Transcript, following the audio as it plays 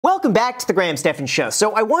Welcome back to the Graham Stephan Show.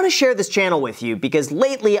 So I want to share this channel with you because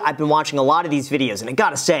lately I've been watching a lot of these videos and I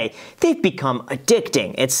gotta say, they've become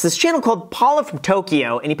addicting. It's this channel called Paolo from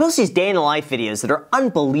Tokyo and he posts these day in the life videos that are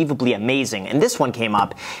unbelievably amazing. And this one came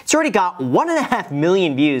up. It's already got 1.5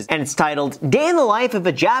 million views and it's titled Day in the Life of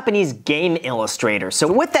a Japanese Game Illustrator.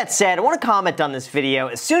 So with that said, I want to comment on this video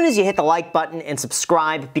as soon as you hit the like button and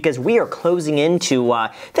subscribe because we are closing into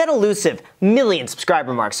that elusive million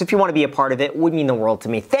subscriber mark. So if you want to be a part of it, it would mean the world to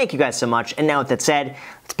me. Thank you guys so much. And now with that said,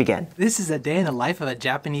 let's begin. This is a day in the life of a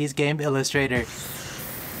Japanese game illustrator.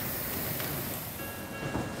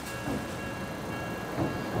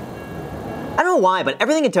 I don't know why, but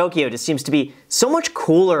everything in Tokyo just seems to be so much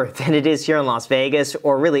cooler than it is here in Las Vegas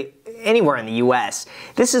or really anywhere in the US.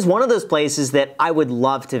 This is one of those places that I would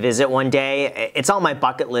love to visit one day. It's on my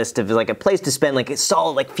bucket list of like a place to spend like a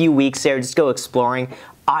solid few weeks there, just go exploring.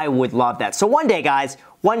 I would love that. So one day, guys,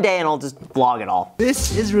 one day and I'll just vlog it all.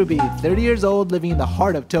 This is Ruby, 30 years old, living in the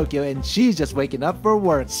heart of Tokyo, and she's just waking up for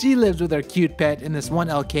work. She lives with her cute pet in this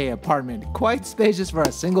 1LK apartment, quite spacious for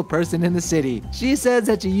a single person in the city. She says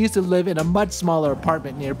that she used to live in a much smaller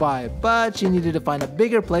apartment nearby, but she needed to find a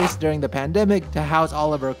bigger place during the pandemic to house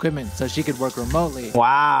all of her equipment so she could work remotely.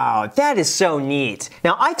 Wow, that is so neat.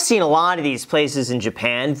 Now, I've seen a lot of these places in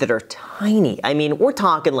Japan that are tiny. I mean, we're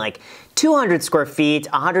talking like 200 square feet,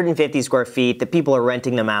 150 square feet that people are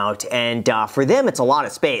renting them out, and for them it's a lot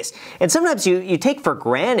of space. And sometimes you take for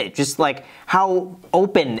granted just like how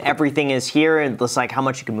open everything is here and just like how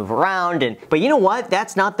much you can move around. But you know what?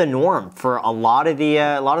 That's not the norm for a lot of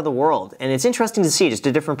the world, and it's interesting to see just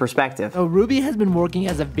a different perspective. So Ruby has been working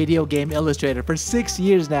as a video game illustrator for 6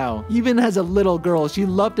 years now. Even as a little girl, she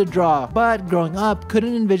loved to draw, but growing up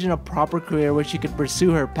couldn't envision a proper career where she could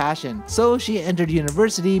pursue her passion. So she entered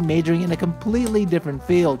university majoring in a completely different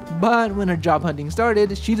field. But when her job hunting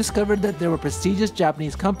started, she discovered that there were prestigious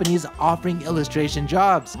Japanese companies offering illustration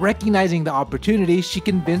jobs. Recognizing the opportunity, she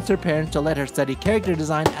convinced her parents to let her study character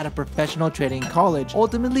design at a professional training college,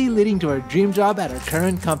 ultimately leading to her dream job at her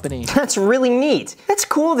current company. That's really neat. That's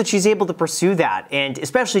cool that she's able to pursue that and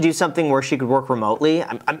especially do something where she could work remotely.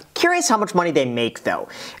 I'm curious how much money they make though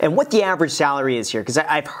and what the average salary is here because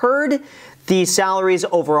I've heard the salaries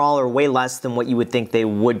overall are way less than what you would think they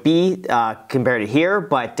would be compared to here,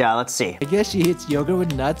 but let's see. I guess she eats yogurt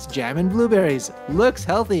with nuts, jam, and blueberries. Looks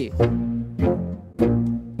healthy.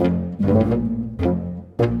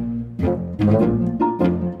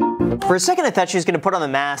 For a second, I thought she was going to put on the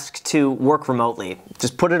mask to work remotely.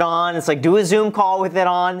 Just put it on. It's like, do a Zoom call with it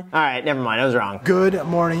on. All right, never mind. I was wrong. Good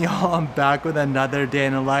morning, y'all. I'm back with another day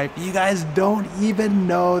in the life. You guys don't even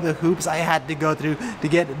know the hoops I had to go through to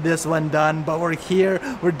get this one done, but we're here,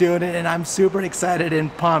 we're doing it, and I'm super excited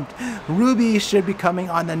and pumped. Ruby should be coming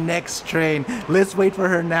on the next train. Let's wait for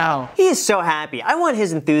her now. He is so happy. I want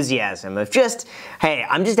his enthusiasm of just, hey,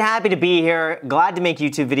 I'm just happy to be here, glad to make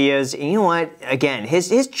YouTube videos. And you know what? Again,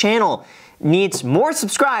 his channel needs more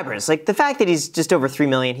subscribers. Like the fact that he's just over 3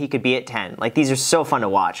 million, he could be at 10. Like these are so fun to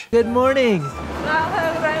watch. Good morning.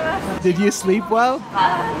 Did you sleep well?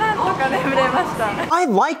 I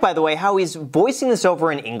like, by the way, how he's voicing this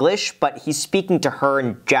over in English, but he's speaking to her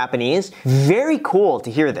in Japanese. Very cool to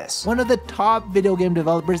hear this. One of the top video game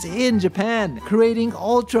developers in Japan, creating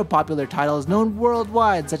ultra popular titles known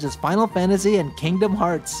worldwide such as Final Fantasy and Kingdom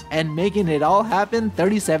Hearts, and making it all happen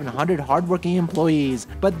 3,700 hardworking employees.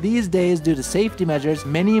 But these days, due to safety measures,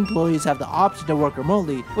 many employees have the option to work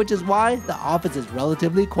remotely, which is why the office is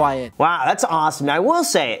relatively quiet. Wow, that's awesome. Now, I will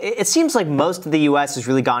say, it seems like most of the US has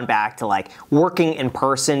really gone back to like working in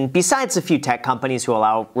person, besides a few tech companies who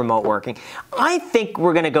allow remote working. I think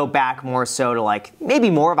we're gonna go back more so to like maybe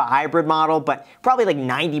more of a hybrid model, but probably like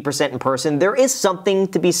 90% in person. There is something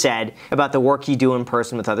to be said about the work you do in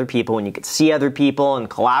person with other people when you get to see other people and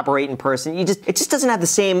collaborate in person. It just doesn't have the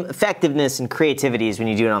same effectiveness and creativity as when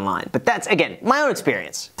you do it online. But that's, again, my own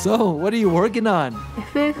experience. So, what are you working on?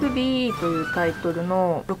 FFB というタイトル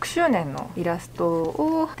の6周年のイラスト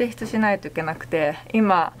を提出しないといけなくて、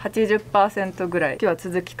今 80% ぐらい今日は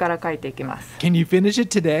続きから描いていきます。 Can you finish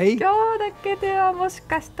it today? 今日だけではもし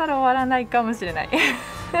かしたら終わらないかもしれない。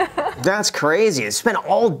That's crazy. To spend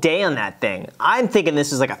all day on that thing. I'm thinking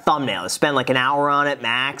this is like a thumbnail. Spend like an hour on it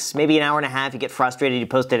max, maybe an hour and a half. You get frustrated, you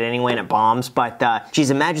post it anyway and it bombs. But geez,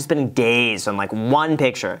 imagine spending days on like one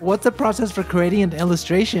picture. What's the process for creating an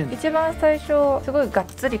illustration? 一番最初すごいがっ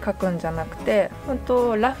つり描くんじゃなくて、本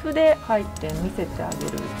当ラフで描いて見せてあげ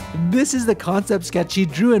る。 This is the concept sketch she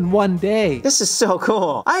drew in one day. This is so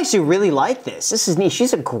cool. I actually really like this. This is neat.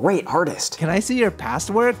 She's a great artist. Can I see your past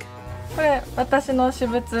work? これ私の私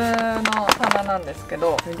物の棚なんですけ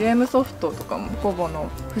ど、ゲームソフトとかもコボの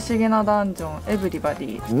不思議なダンジョンエブリバデ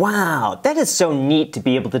ィ。 Wow, that is so neat to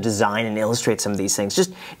be able to design and illustrate some of these things.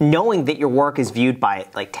 Just knowing that your work is viewed by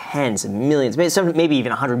like tens of millions, maybe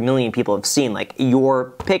even 100 million people have seen like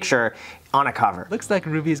your picture on a cover. Looks like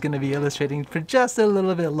Ruby's gonna be illustrating for just a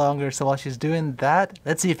little bit longer, so while she's doing that,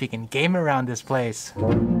 let's see if we can game around this place.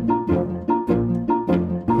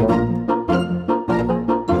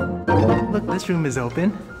 Look, this room is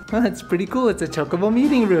open. Oh, that's pretty cool. It's a Chocobo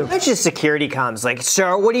meeting room. That's just security comes like,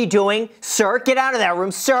 sir, what are you doing? Sir, get out of that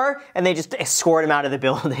room, sir! And they just escort him out of the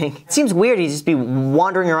building. It seems weird he'd just be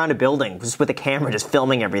wandering around a building just with a camera just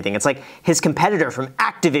filming everything. It's like his competitor from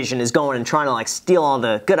Activision is going and trying to like steal all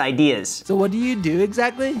the good ideas. So what do you do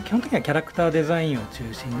exactly? 基本的にはキャラクターデザインを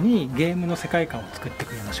中心にゲームの世界観を作ってい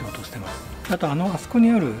くような仕事をしてます。あとあそこ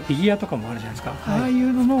にあるフィギュアとかもあるじゃないですか。ああい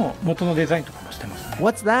うのの元のデザインとかもしてますね。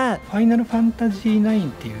What's that? ファイナルファンタジー9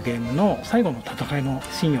っていうゲームの最後の戦いの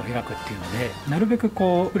シーンを描くっていうので、なるべく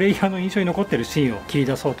こうプレイヤーの印象に残ってるシーンを切り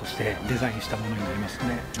出そうとしてデザインしたものになります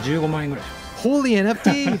ね。15万円ぐらいします。Holy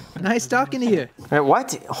NFT! Nice talking to you. Wait,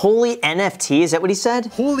 what? Holy NFT? Is that what he said?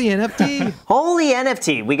 Holy NFT! Holy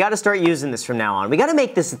NFT. We gotta start using this from now on. We gotta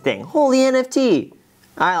make this a thing. Holy NFT.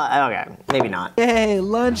 Okay, maybe not. Yay,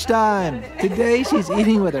 lunchtime! Today she's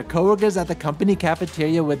eating with her coworkers at the company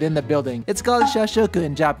cafeteria within the building. It's called shashoku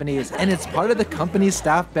in Japanese, and it's part of the company's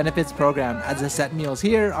staff benefits program, as the set meals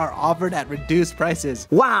here are offered at reduced prices.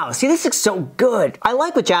 Wow, see, this looks so good. I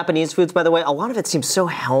like with Japanese foods, by the way, a lot of it seems so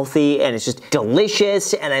healthy and it's just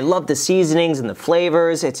delicious, and I love the seasonings and the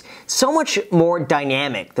flavors. It's so much more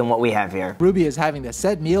dynamic than what we have here. Ruby is having the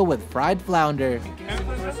set meal with fried flounder.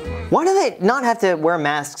 Why do they not have to wear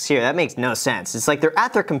masks here? That makes no sense. It's like they're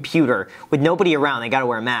at their computer with nobody around, they gotta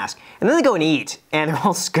wear a mask. And then they go and eat, and they're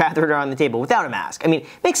all gathered around the table without a mask. I mean, it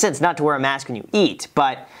makes sense not to wear a mask when you eat,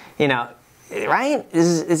 but, you know, right?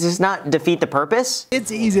 Does this not defeat the purpose?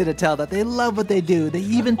 It's easy to tell that they love what they do. They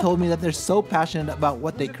even told me that they're so passionate about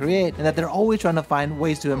what they create and that they're always trying to find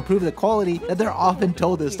ways to improve the quality that they're often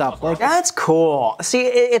told to stop working. That's cool. See,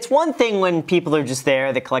 it's one thing when people are just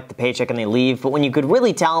there, they collect the paycheck and they leave, but when you could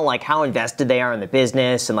really tell like how invested they are in the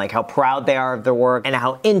business and like how proud they are of their work and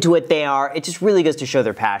how into it they are, it just really goes to show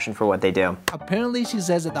their passion for what they do. Apparently, she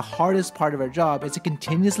says that the hardest part of her job is to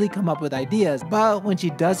continuously come up with ideas, but when she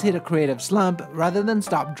does hit a creative slump, rather than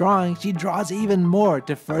stop drawing, she draws even more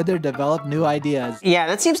to further develop new ideas. Yeah,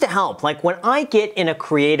 that seems to help. Like when I get in a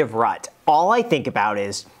creative rut, all I think about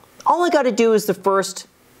is, all I gotta do is the first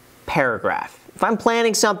paragraph. If I'm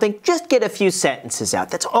planning something, just get a few sentences out.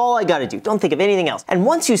 That's all I gotta do. Don't think of anything else. And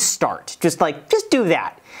once you start, just do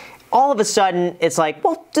that. All of a sudden, it's like,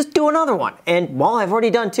 well, just do another one. And, well, I've already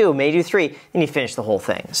done two, maybe do three, and you finish the whole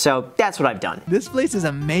thing. So that's what I've done. This place is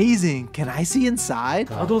amazing. Can I see inside?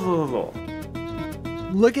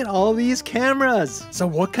 Look at all these cameras. So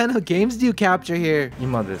what kind of games do you capture here?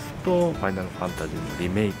 今ですとファイナルファンタジーのリ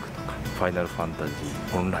メイクとかファイナルファンタジ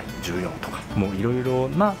ーオンライン14とかもういろいろ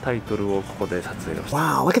なタイトルをここで撮影をして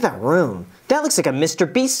Wow, look at that room. That looks like a Mr.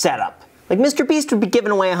 Beast setup. Like Mr. Beast would be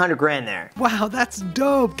giving away 100 grand there. Wow, that's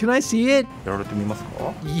dope. Can I see it? やられてみます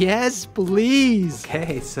か Yes, please.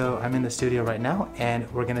 Okay, so I'm in the studio right now and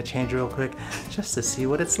we're gonna change real quick just to see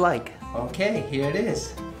what it's like. Okay, here it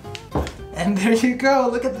is. And there you go,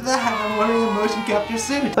 look at that, I'm wearing a motion capture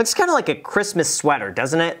suit. Looks kind of like a Christmas sweater,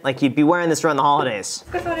 doesn't it? Like you'd be wearing this around the holidays.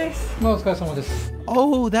 お疲れ様です。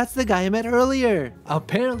 Oh, that's the guy I met earlier.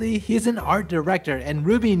 Apparently, he's an art director and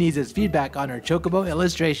Ruby needs his feedback on her Chocobo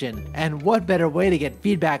illustration. And what better way to get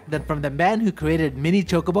feedback than from the man who created Mini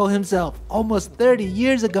Chocobo himself almost 30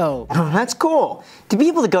 years ago. Oh, that's cool. To be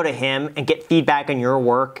able to go to him and get feedback on your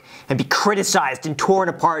work and be criticized and torn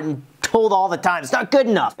apart and told all the time it's not good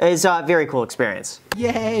enough is a very cool experience.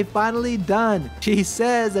 Yay, finally done. She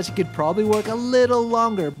says that she could probably work a little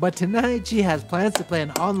longer, but tonight she has plans to play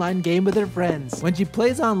an online game with her friends. When she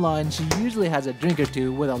plays online, she usually has a drink or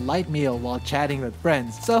two with a light meal while chatting with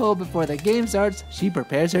friends. So before the game starts, she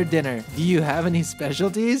prepares her dinner. Do you have any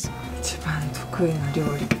specialties? 一番得意な料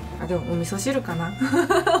理。あ、でもお味噌汁かな。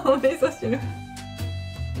お味噌汁。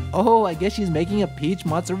 Oh, I guess she's making a peach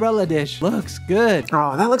mozzarella dish. Looks good.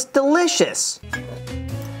 Oh, that looks delicious.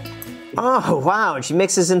 Oh, wow, and she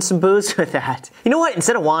mixes in some booze with that. You know what,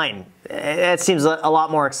 instead of wine, That seems a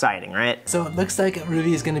lot more exciting, right? So it looks like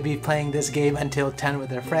Ruby is going to be playing this game until 10 with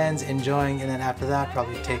her friends, enjoying, and then after that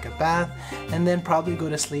probably take a bath, and then probably go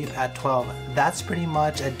to sleep at 12. That's pretty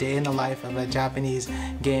much a day in the life of a Japanese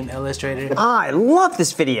game illustrator. I love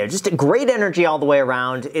this video. Just a great energy all the way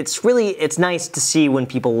around. It's nice to see when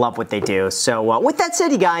people love what they do. So with that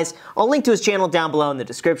said, you guys, I'll link to his channel down below in the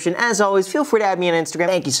description. As always, feel free to add me on Instagram.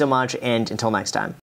 Thank you so much, and until next time.